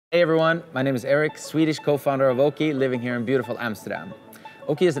Hey everyone, my name is Eric, Swedish co-founder of Oaky, living here in beautiful Amsterdam.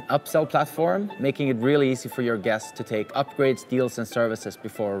 Oaky is an upsell platform, making it really easy for your guests to take upgrades, deals and services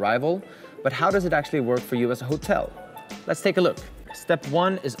before arrival. But how does it actually work for you as a hotel? Let's take a look. Step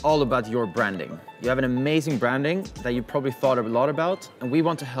one is all about your branding. You have an amazing branding that you probably thought a lot about, and we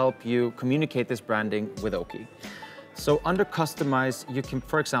want to help you communicate this branding with Oaky. So under Customize, you can,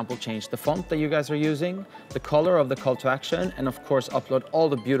 for example, change the font that you guys are using, the color of the call to action, and of course, upload all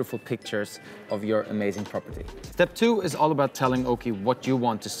the beautiful pictures of your amazing property. Step two is all about telling Oaky what you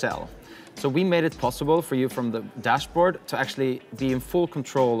want to sell. So we made it possible for you from the dashboard to actually be in full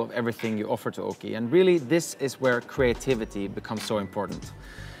control of everything you offer to Oaky. And really, this is where creativity becomes so important.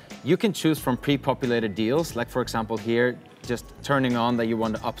 You can choose from pre-populated deals, like for example here, just turning on that you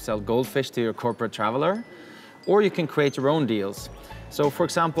want to upsell goldfish to your corporate traveler. Or you can create your own deals. So for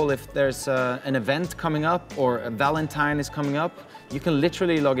example, if there's an event coming up or a Valentine is coming up, you can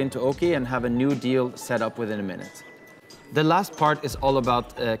literally log into Oaky and have a new deal set up within a minute. The last part is all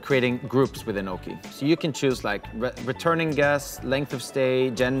about creating groups within Oaky. So you can choose like returning guests, length of stay,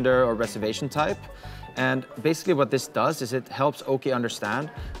 gender or reservation type. And basically what this does is it helps Oaky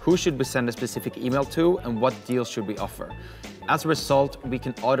understand who should we send a specific email to and what deals should we offer. As a result, we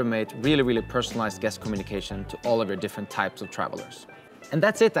can automate really personalized guest communication to all of your different types of travelers. And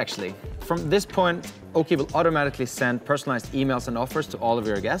that's it actually. From this point, Oaky will automatically send personalized emails and offers to all of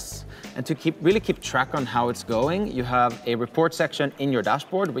your guests. And to really keep track on how it's going, you have a report section in your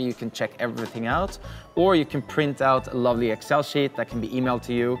dashboard where you can check everything out, or you can print out a lovely Excel sheet that can be emailed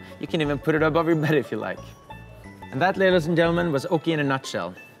to you. You can even put it above your bed if you like. And that, ladies and gentlemen, was Oaky in a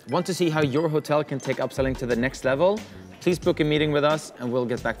nutshell. Want to see how your hotel can take upselling to the next level? Please book a meeting with us and we'll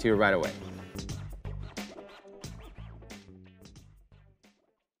get back to you right away.